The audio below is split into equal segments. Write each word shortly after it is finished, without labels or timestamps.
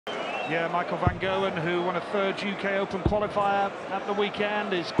Yeah, Michael van Gerwen, who won a third UK Open qualifier at the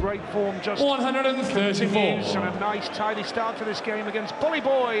weekend. His great form just 134. continues, and a nice, tidy start to this game against Bully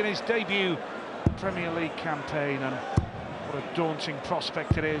Boy in his debut Premier League campaign. And what a daunting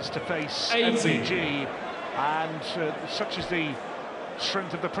prospect it is to face MVG. And such is the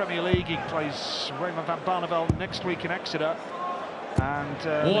strength of the Premier League. He plays Raymond van Barneveld next week in Exeter. And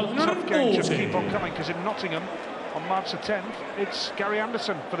the tough games just keep on coming, because in Nottingham on March the 10th, it's Gary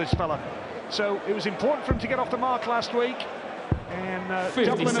Anderson for this fella. So it was important for him to get off the mark last week in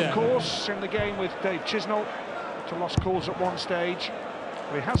Dublin, of course, in the game with Dave Chisnall, to lost calls at one stage.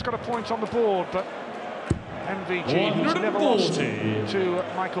 But he has got a point on the board, but MVG, who's never lost to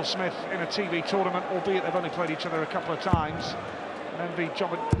Michael Smith in a TV tournament, albeit they've only played each other a couple of times. And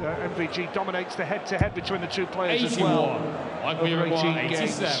MVG dominates the head-to-head between the two players as well. Over 18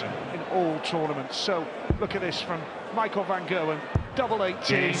 games in all tournaments. So look at this from Michael van Gerwen, double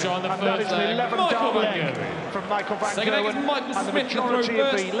 18, and that is an 11-dart leg from Michael van Gerwen. And the majority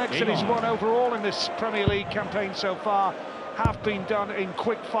of the legs that he's won overall in this Premier League campaign so far have been done in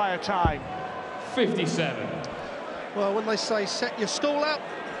quick-fire time. 57. Well, when they say set your stall out,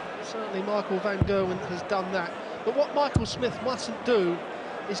 certainly Michael van Gerwen has done that. But what Michael Smith mustn't do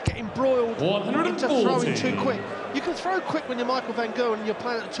is get embroiled into throwing too quick. You can throw quick when you're Michael van Gerwen and you're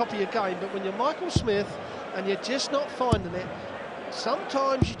playing at the top of your game, but when you're Michael Smith and you're just not finding it,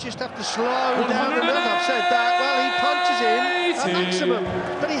 sometimes you just have to slow down. And I've said that. Well, he punches in at maximum,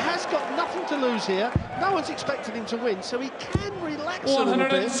 but he has got nothing to lose here. No one's expected him to win, so he can relax a little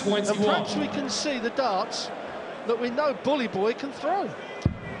bit. And perhaps we can see the darts that we know Bully Boy can throw.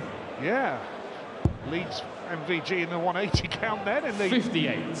 Yeah, leads MVG in the 180 count then in the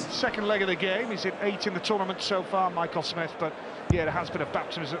 58. second leg of the game. He's hit 8 in the tournament so far, Michael Smith, but yeah, it has been a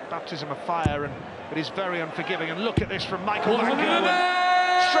baptism of fire, and it is very unforgiving. And look at this from Michael van Gerwen.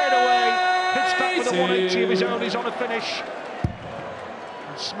 Straight away, hits back with a 180 of his own. He's on a finish.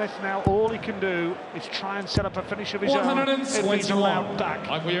 And Smith now, all he can do is try and set up a finish of his own if he's allowed back.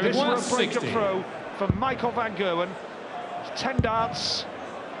 This for a break-up throw from Michael van Gerwen. 10 darts.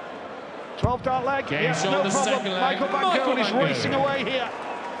 12-dart leg, yes, no problem. Michael van Gerwen is racing away here.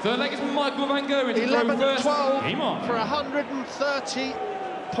 Third leg is Michael van Gerwen. 11-12 for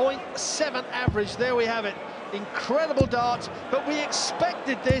 130.7 average. There we have it. Incredible darts, but we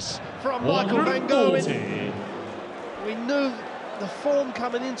expected this from Michael van Gerwen. We knew the form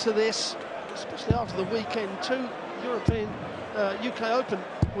coming into this, especially after the weekend. 2 European UK Open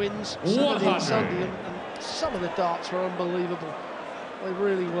wins, Saturday and Sunday, and some of the darts were unbelievable. They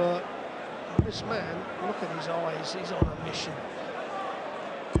really were. This man, look at his eyes, he's on a mission.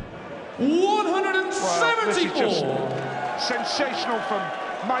 174! This is just sensational from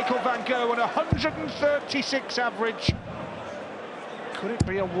Michael van Gerwen, 136 average. Could it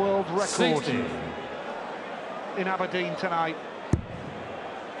be a world record 60 in Aberdeen tonight?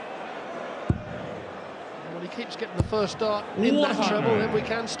 When he keeps getting the first dart in that treble, then we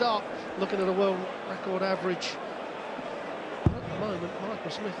can start looking at a world record average. Moment,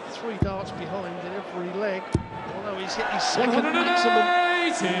 Michael Smith 3 darts behind in every leg, although he's hit his second maximum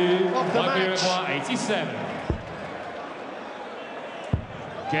of the match. 87.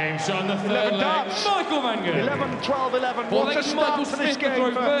 Game shot on the third leg. Darts. Michael van Gerwen. 11, 12, 11. What a start for this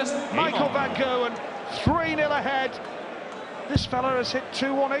game for Michael van Gerwen. 3-0 ahead. This fella has hit 2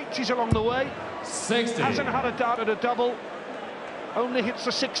 180s along the way. 60. Hasn't had a dart at a double. Only hits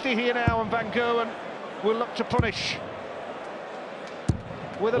the 60 here now, and van Gerwen will look to punish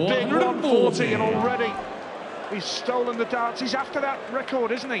with a big 140, and already he's stolen the darts. He's after that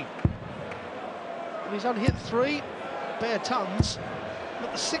record, isn't he? And he's only hit 3 bare tons,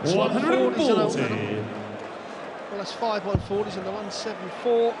 but the 6 140s well, that's 5 140s and the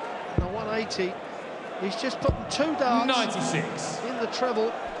 174 and the 180. He's just putting 2 darts 96 in the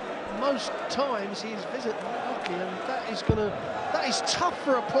treble. Most times he's visiting lucky, and that is tough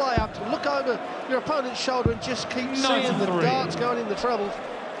for a player to look over your opponent's shoulder and just keep seeing the darts going in the trebles.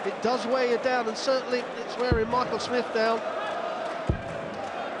 It does wear you down, and certainly it's wearing Michael Smith down.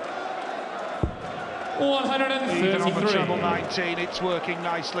 133. Even on the treble 19, it's working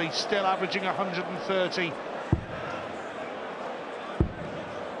nicely, still averaging 130.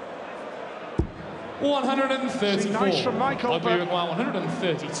 134. Nice from Michael, but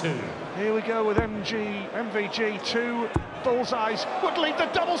 132. Here we go with MVG, 2 bullseyes, would lead the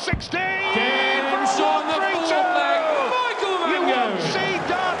double 16! Game shot on the fourth leg, Michael van Gerwen. You won't see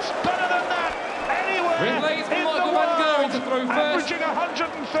darts better than that anywhere in the world. To throw first. Averaging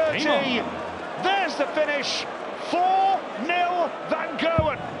 130. There's the finish. 4-0 van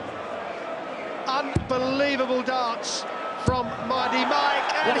Gerwen. Unbelievable darts from Mighty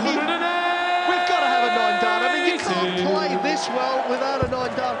Mike, and he can't play this well without a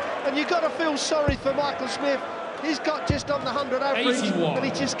 9-dart. And you've got to feel sorry for Michael Smith. He's got just on the 100 average, 81. and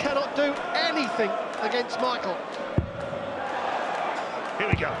he just cannot do anything against Michael. Here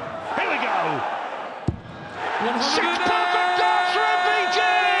we go. Here we go. 6 180. perfect darts for MVG!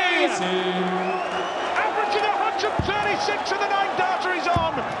 Averaging 136 and the 9-darter is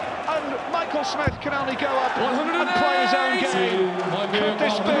on. And Michael Smith can only go up and play his own game. Could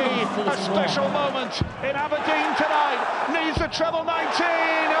this be a special moment in Aberdeen tonight? Needs the treble 19.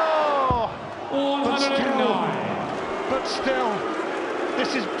 Oh! 109. But still,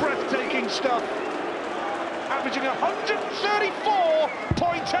 this is breathtaking stuff. Averaging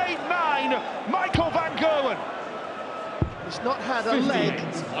 134.89, Michael van Gerwen. He's not had a leg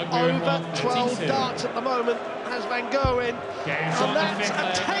over 12 darts at the moment, as Van Gerwen. And that's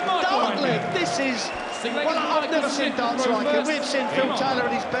a 10-dart leg. This is, well, I've never seen darts like it. We've seen Phil Taylor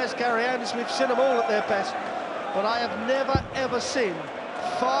at his best, Gary Anderson, we've seen them all at their best. But I have never, ever seen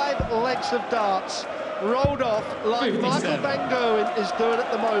 5 legs of darts rolled off like Michael van Gerwen is doing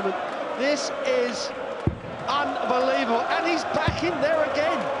at the moment. This is unbelievable, and he's back in there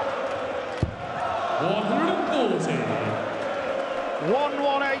again. 140.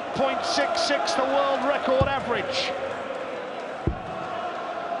 118.66, the world record average.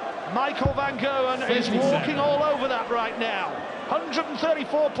 Michael van Gerwen is walking all over that right now.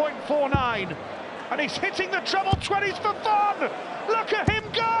 134.49, and he's hitting the treble 20s for fun. Look at him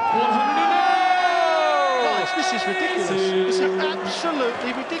go! 108. Guys, this is ridiculous. This is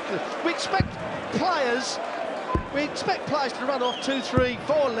absolutely ridiculous. We expect players to run off 2, 3,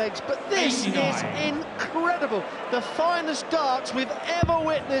 4 legs, but this 89. is incredible. The finest darts we've ever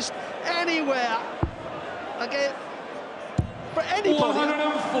witnessed anywhere. Again, for anybody.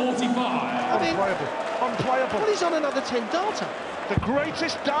 145. I mean, Unplayable. well, he's on another 10-darter. The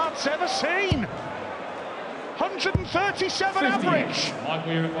greatest darts ever seen. 137 average.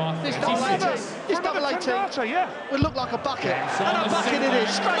 This double 18, this double 18 yeah. would look like a bucket, and a bucket it is,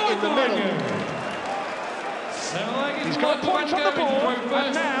 straight in the middle. He's got a point on the board,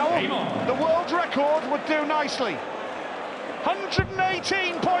 and now the world record would do nicely.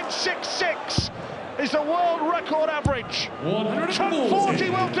 118.66 is the world record average. 140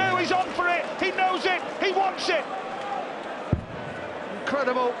 will do, he's on for it, he knows it, he wants it.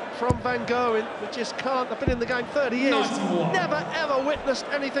 Incredible from Van Gerwen. We just can't. I've been in the game 30 years. 91. Never ever witnessed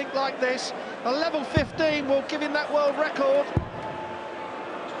anything like this. A level 15 will give him that world record.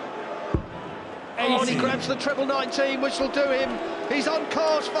 Oh, and he grabs the treble 19, which will do him. He's on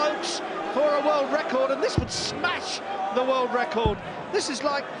course, folks, for a world record, and this would smash the world record. This is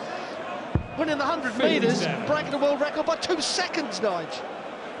like winning the 100 metres, breaking the world record by 2 seconds, Nige.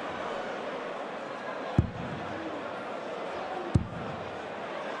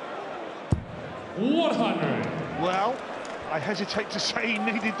 Well, I hesitate to say he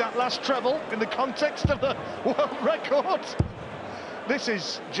needed that last treble in the context of the world record. This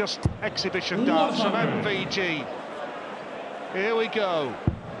is just exhibition darts from MVG. Here we go.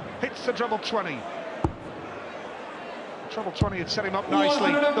 Hits the treble 20. Treble 20 had set him up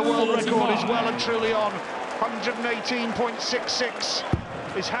nicely. The world record is well and truly on. 118.66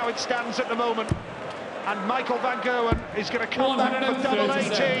 is how it stands at the moment. And Michael van Gerwen is going to come back for double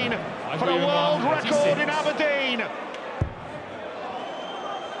 18 for a world record in Aberdeen.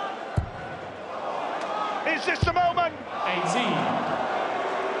 Is this the moment? 18.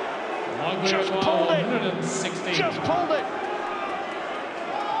 Just pulled it. Just pulled it.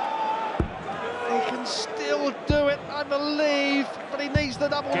 He can still do it, I believe, but he needs the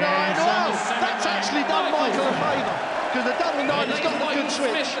double 9. Well, that's actually done Michael a favour, because the double 9 has got the good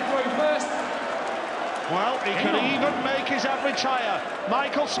switch. Well, he can even make his average higher.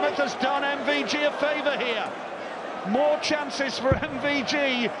 Michael Smith has done MVG a favour here. More chances for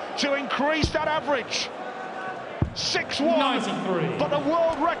MVG to increase that average. 6-1, but the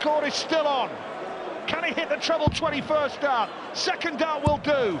world record is still on. Can he hit the treble 21st dart? Second dart will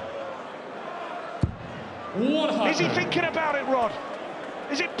do. 100. Is he thinking about it, Rod?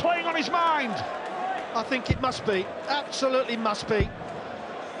 Is it playing on his mind? I think it must be, absolutely must be.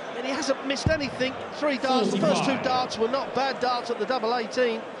 And he hasn't missed anything. 3 darts, 45. the first 2 darts were not bad darts at the double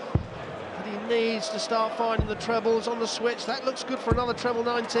 18. But he needs to start finding the trebles on the switch. That looks good for another treble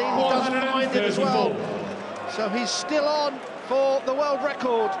 19. He doesn't find it as well. So he's still on for the world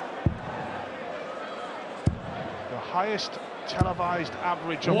record. The highest televised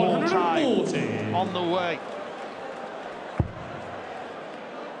average of all time on the way.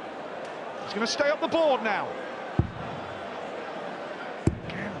 He's going to stay up the board now.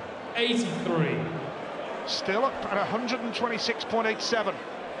 83. Still up at 126.87.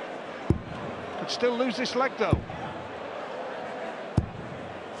 Could still lose this leg though.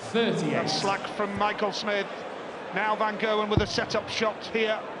 38. Slack from Michael Smith. Now Van Gerwen with a set-up shot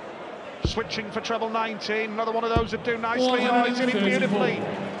here. Switching for treble 19. Another one of those that do nicely. Oh, he's in it beautifully.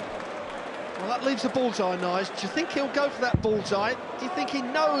 Well, that leaves the bullseye, Nice. Do you think he'll go for that bullseye? Do you think he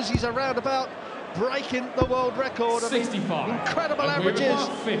knows he's around about breaking the world record? 65. Incredible averages.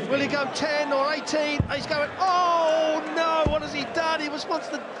 Will he go 10 or 18? He's going, oh no, what has he done? He was once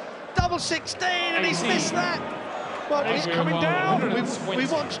the double 16 and he's missed that. Well, he's coming down. We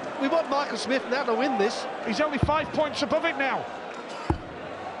want Michael Smith now to win this. He's only 5 points above it now.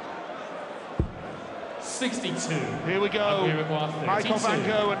 62. Here we go. Michael Van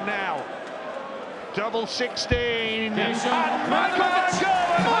Gerwen now. Double 16. And Michael Van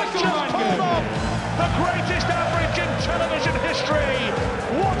Gerwen has just pulled off the greatest average in television history.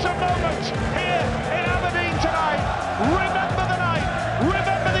 What a moment here